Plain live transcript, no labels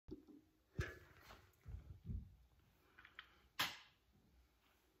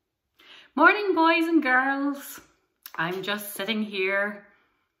morning, boys and girls. I'm just sitting here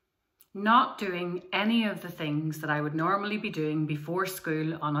not doing any of the things that I would normally be doing before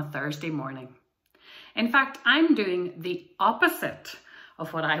school on a Thursday morning. In fact, I'm doing the opposite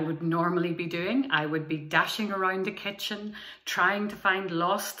of what I would normally be doing. I would be dashing around the kitchen, trying to find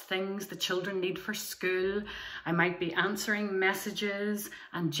lost things the children need for school. I might be answering messages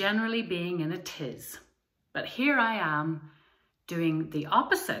and generally being in a tiz. But here I am doing the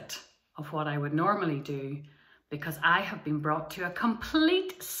opposite of what I would normally do because I have been brought to a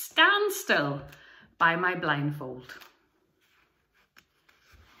complete standstill by my blindfold.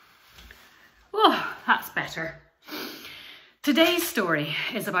 Oh, that's better. Today's story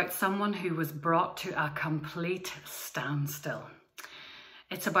is about someone who was brought to a complete standstill.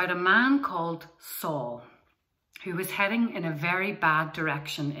 It's about a man called Saul who was heading in a very bad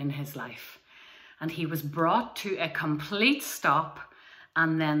direction in his life. And he was brought to a complete stop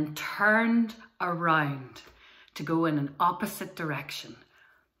and then turned around to go in an opposite direction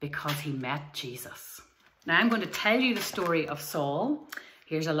because he met Jesus. Now I'm going to tell you the story of Saul.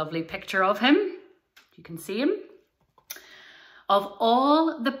 Here's a lovely picture of him. You can see him. Of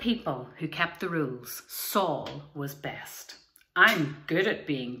all the people who kept the rules, Saul was best. I'm good at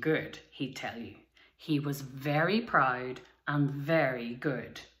being good, he'd tell you. He was very proud and very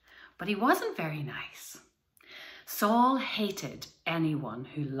good, but he wasn't very nice. Saul hated anyone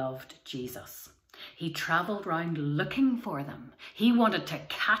who loved Jesus. He travelled around looking for them. He wanted to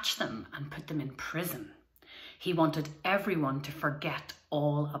catch them and put them in prison. He wanted everyone to forget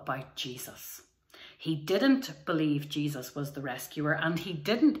all about Jesus. He didn't believe Jesus was the rescuer, and he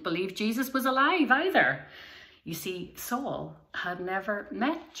didn't believe Jesus was alive either. You see, Saul had never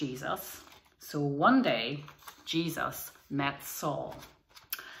met Jesus. So one day, Jesus met Saul.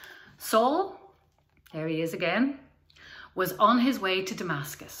 Saul, there he is again, was on his way to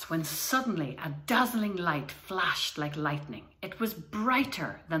Damascus when suddenly a dazzling light flashed like lightning. It was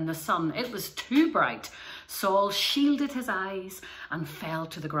brighter than the sun. It was too bright. Saul shielded his eyes and fell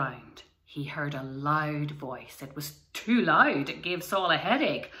to the ground. He heard a loud voice. It was too loud. It gave Saul a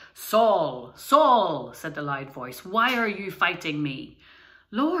headache. "Saul, Saul," said the loud voice, "why are you fighting me?"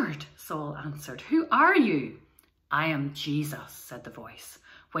 "Lord," Saul answered, "who are you?" "I am Jesus," said the voice.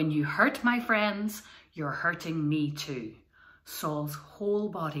 "When you hurt my friends, you're hurting me too." Saul's whole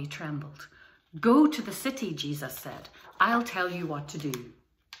body trembled. "Go to the city," Jesus said. "I'll tell you what to do."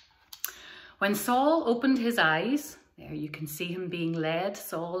 When Saul opened his eyes, there you can see him being led,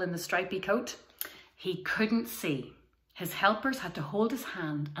 Saul in the stripy coat, he couldn't see. His helpers had to hold his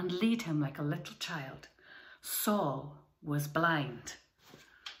hand and lead him like a little child. Saul was blind,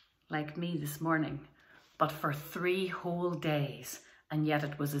 like me this morning, but for 3 whole days, and yet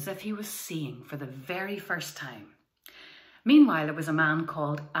it was as if he was seeing for the very first time. Meanwhile, there was a man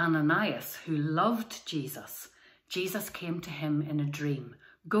called Ananias who loved Jesus. Jesus came to him in a dream.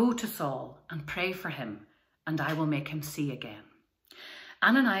 "Go to Saul and pray for him, and I will make him see again."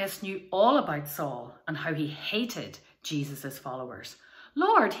 Ananias knew all about Saul and how he hated Jesus' followers.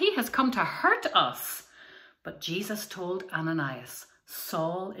 "Lord, he has come to hurt us." But Jesus told Ananias,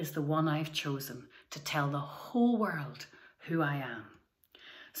 "Saul is the one I've chosen to tell the whole world who I am."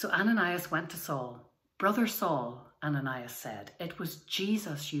 So Ananias went to Saul. "Brother Saul," Ananias said, "it was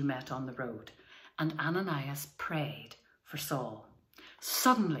Jesus you met on the road." And Ananias prayed for Saul.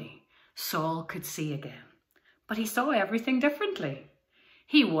 Suddenly, Saul could see again, but he saw everything differently.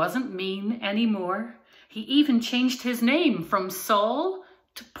 He wasn't mean anymore. He even changed his name from Saul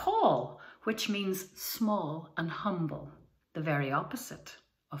to Paul, which means small and humble, the very opposite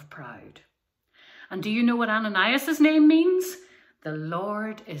of proud. And do you know what Ananias' name means? The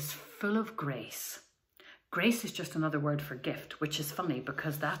Lord is full of grace. Grace is just another word for gift, which is funny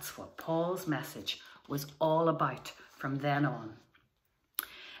because that's what Paul's message was all about from then on.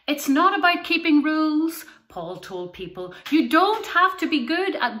 It's not about keeping rules, Paul told people. You don't have to be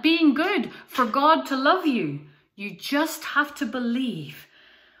good at being good for God to love you. You just have to believe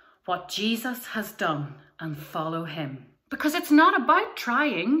what Jesus has done and follow him. Because it's not about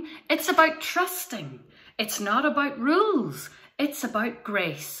trying, it's about trusting. It's not about rules, it's about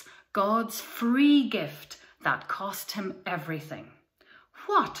grace, God's free gift that cost him everything.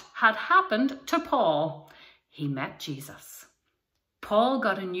 What had happened to Paul? He met Jesus. Paul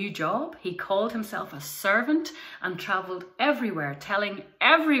got a new job. He called himself a servant and travelled everywhere telling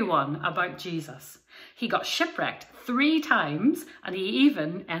everyone about Jesus. He got shipwrecked 3 times and he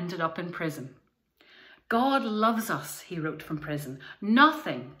even ended up in prison. God loves us, he wrote from prison.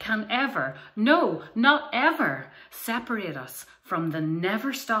 Nothing can ever, no, not ever, separate us from the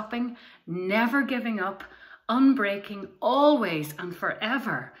never stopping, never giving up, unbreaking, always and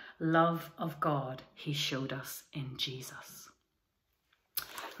forever love of God he showed us in Jesus.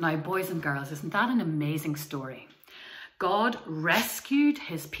 Now, boys and girls, isn't that an amazing story? God rescued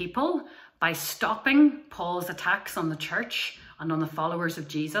his people by stopping Paul's attacks on the church and on the followers of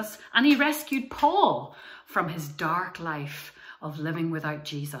Jesus. And he rescued Paul from his dark life of living without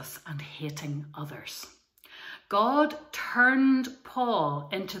Jesus and hating others. God turned Paul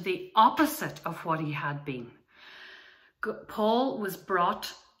into the opposite of what he had been. Paul was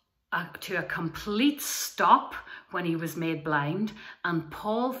brought to a complete stop when he was made blind, and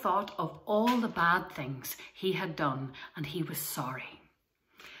Paul thought of all the bad things he had done, and he was sorry.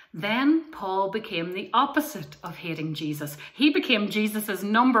 Then Paul became the opposite of hating Jesus. He became Jesus's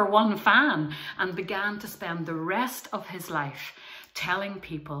 #1 fan and began to spend the rest of his life telling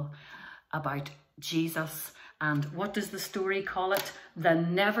people about Jesus. And what does the story call it? The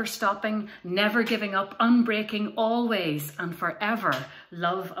never stopping, never giving up, unbreaking, always and forever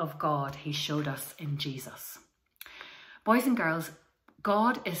love of God he showed us in Jesus. Boys and girls,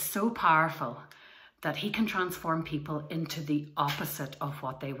 God is so powerful that he can transform people into the opposite of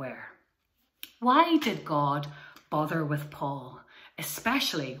what they were. Why did God bother with Paul,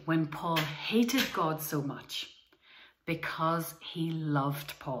 especially when Paul hated God so much? Because he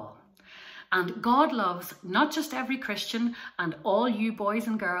loved Paul. And God loves not just every Christian and all you boys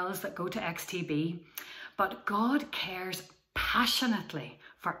and girls that go to XTB, but God cares passionately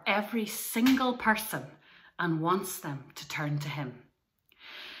for every single person and wants them to turn to him.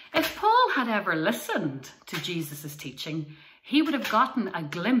 If Paul had ever listened to Jesus' teaching, he would have gotten a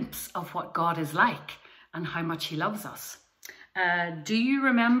glimpse of what God is like and how much he loves us. Do you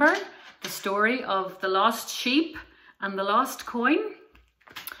remember the story of the lost sheep and the lost coin?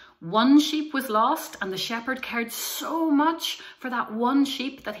 One sheep was lost and the shepherd cared so much for that one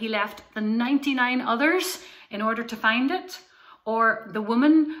sheep that he left the 99 others in order to find it. Or the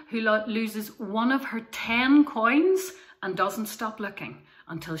woman who loses one of her 10 coins and doesn't stop looking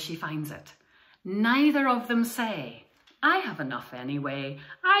until she finds it. Neither of them say, I have enough anyway.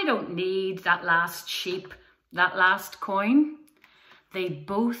 I don't need that last sheep, that last coin. They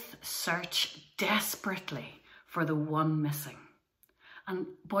both search desperately for the one missing. And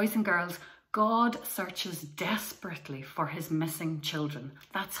boys and girls, God searches desperately for his missing children.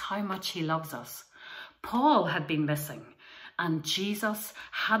 That's how much he loves us. Paul had been missing, and Jesus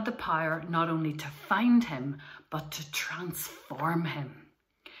had the power not only to find him, but to transform him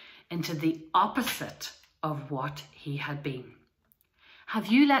into the opposite of what he had been. Have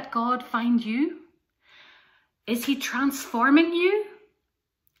you let God find you? Is he transforming you?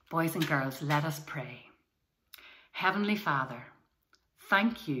 Boys and girls, let us pray. Heavenly Father,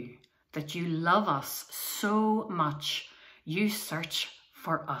 thank you that you love us so much. You search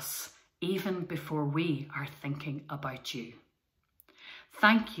for us even before we are thinking about you.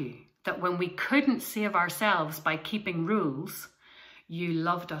 Thank you that when we couldn't save ourselves by keeping rules, you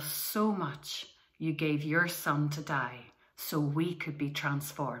loved us so much you gave your Son to die so we could be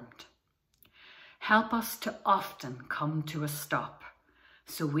transformed. Help us to often come to a stop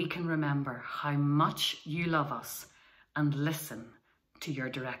so we can remember how much you love us and listen to your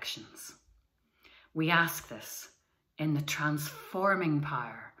directions. We ask this in the transforming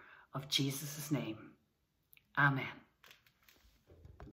power of Jesus' name. Amen.